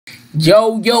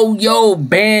Yo, yo, yo,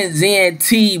 Benz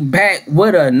T back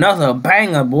with another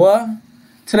banger, boy.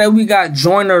 Today we got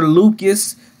Joyner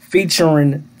Lucas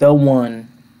featuring the one,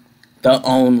 the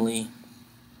only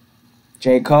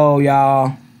J. Cole,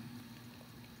 y'all.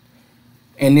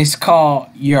 And it's called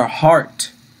Your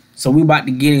Heart. So we about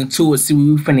to get into it, see what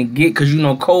we finna get, cause you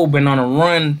know Cole been on a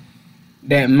run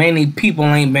that many people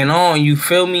ain't been on, you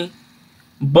feel me?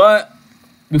 But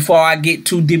before I get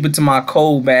too deep into my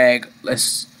Cole bag,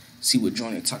 let's see what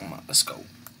Joyner talking about. Let's go.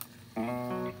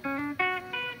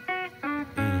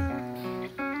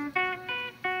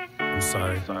 I'm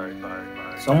sorry.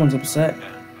 Someone's upset.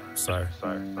 Sorry.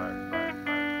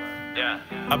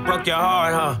 I broke your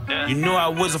heart, huh? You knew I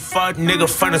was a fuck nigga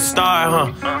from the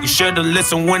start, huh? You should've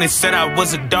listened when it said I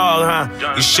was a dog,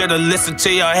 huh? You should've listened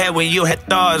to your head when you had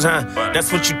thoughts, huh?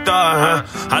 That's what you thought,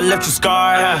 huh? I left you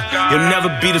scarred, huh? You'll never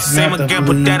be the same again,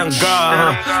 put that on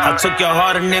guard, huh? I took your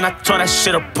heart and then I tore that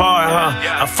shit apart,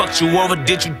 huh? I fucked you over,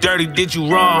 did you dirty, did you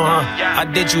wrong, huh? I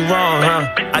did you wrong, huh?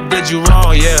 I did you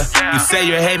wrong, yeah. You say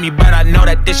you hate me, but I know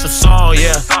that this your song,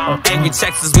 yeah. Angry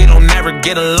Texas, we don't never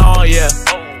get along, yeah.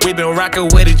 We've been rocking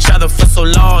with each other for so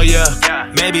long, yeah.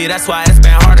 Maybe that's why it's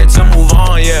been harder to move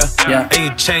on, yeah. And you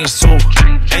changed too.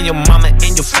 And your mama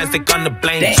and your friends, they gonna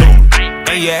blame too.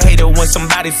 And you hate it when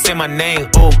somebody say my name,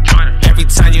 ooh. Every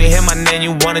time you hear my name,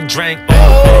 you wanna drink, ooh.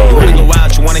 You wanna go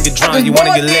out, you wanna get drunk, you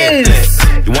wanna get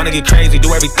lit. You wanna get crazy,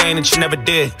 do everything that you never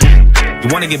did. You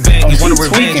wanna get banged, you wanna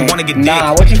revenge, you wanna get dick.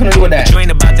 Nah, what you gonna do with that? But you ain't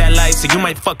about that life, so you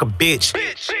might fuck a bitch.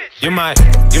 You might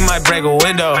break a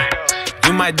window.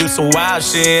 You might do some wild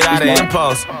shit out of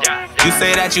impulse. You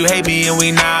say that you hate me and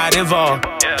we not involved,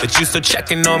 but you still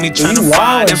checking on me, trying to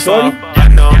find info. I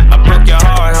know, I broke your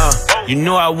heart, huh? You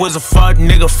knew I was a fuck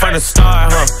nigga from the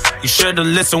start, huh? You should've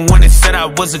listened when it said I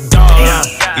was a dog,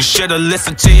 huh? You should've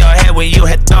listened to your head when you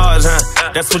had thoughts,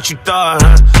 huh? That's what you thought,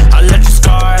 huh? I left you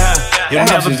scarred, huh? You'll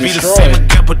never be the same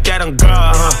again, put that on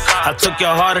guard, huh? I took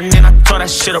your heart and then I tore that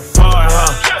shit apart,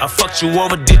 huh? I fucked you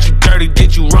over, did you dirty,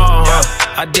 did you wrong, huh?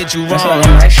 I did you wrong.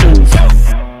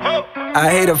 I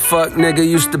hate a fuck nigga,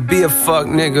 used to be a fuck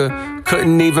nigga.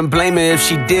 Couldn't even blame her if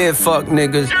she did fuck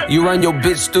niggas. You run your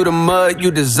bitch through the mud,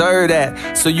 you deserve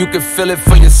that. So you can feel it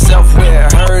for yourself where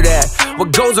it hurt at.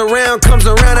 What goes around comes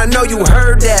around, I know you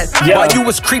heard that. While you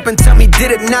was creeping, tell me,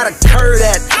 did it not occur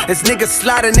that this nigga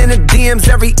sliding in the DMs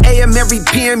every AM, every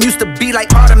PM used to be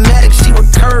like automatic, she would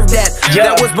curve that.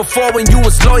 That was before when you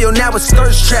was loyal, now it's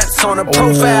thirst traps on a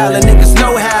profile. And niggas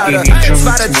know how to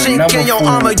spot a chink in your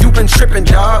armor, you been tripping,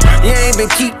 dawg. You ain't been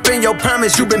keeping your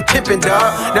promise, you been pimping,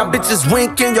 dawg. Now bitches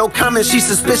winking your comments, she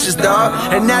suspicious, dawg.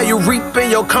 And now you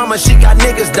reaping your karma, she got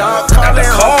niggas, dawg. Calling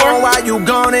her phone while you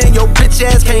gone and your bitch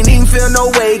ass can't even feel no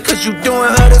way, cause you doing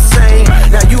her the same.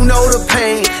 Now you know the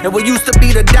pain, and what used to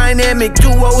be the dynamic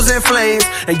duos and flames.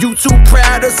 And you too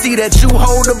proud to see that you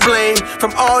hold the blame.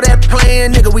 From all that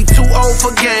playing, nigga, we too old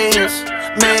for games,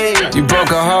 man. You broke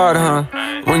her heart, huh?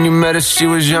 When you met her, she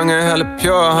was young and hella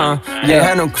pure, huh? You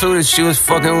had no clue that she was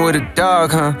fucking with a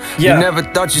dog, huh? You never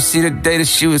thought you'd see the day that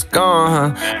she was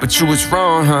gone, huh? But you was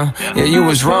wrong, huh? Yeah, you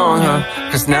was wrong, huh?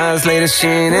 Cause now it's later, she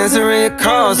ain't answering your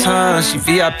calls, huh? She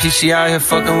VIP, she out here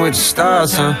fucking with the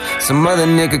stars, huh? Some other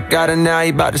nigga got her, now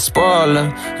he bout to spoil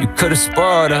her. You could've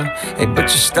spoiled her, hey, but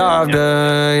you starved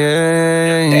her,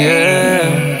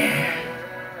 yeah.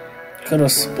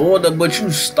 Could've spoiled her, but you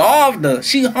starved her.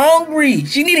 She hungry.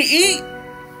 She need to eat.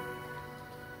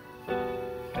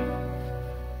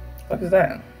 What is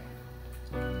that?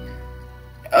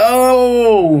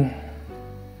 Oh,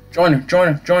 Joyner.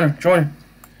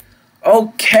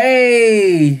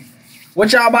 Okay.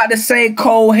 What y'all about to say,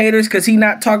 Cole haters? Cause he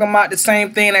not talking about the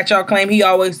same thing that y'all claim he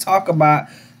always talk about.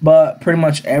 But pretty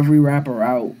much every rapper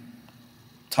out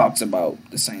talks about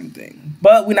the same thing.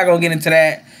 But we're not gonna get into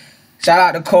that. Shout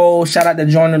out to Cole. Shout out to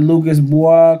Joyner Lucas,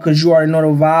 boy. Cause you already know the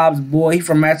vibes, boy. He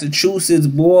from Massachusetts,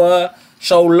 boy.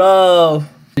 Show love.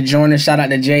 Joyner, shout out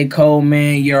to J. Cole,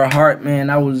 man. Your Heart, man.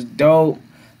 That was dope.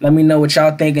 Let me know what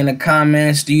y'all think in the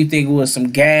comments. Do you think it was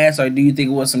some gas or do you think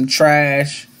it was some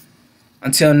trash?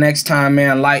 Until next time,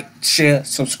 man. Like, share,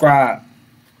 subscribe.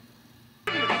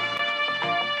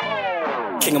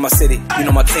 King of my city, you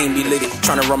know my team be litty.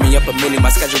 Tryna run me up a million, my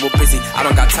schedule busy. I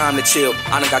don't got time to chill,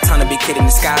 I don't got time to be kidding. The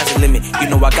sky's the limit, you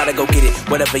know I gotta go get it.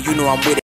 Whatever, you know I'm with it.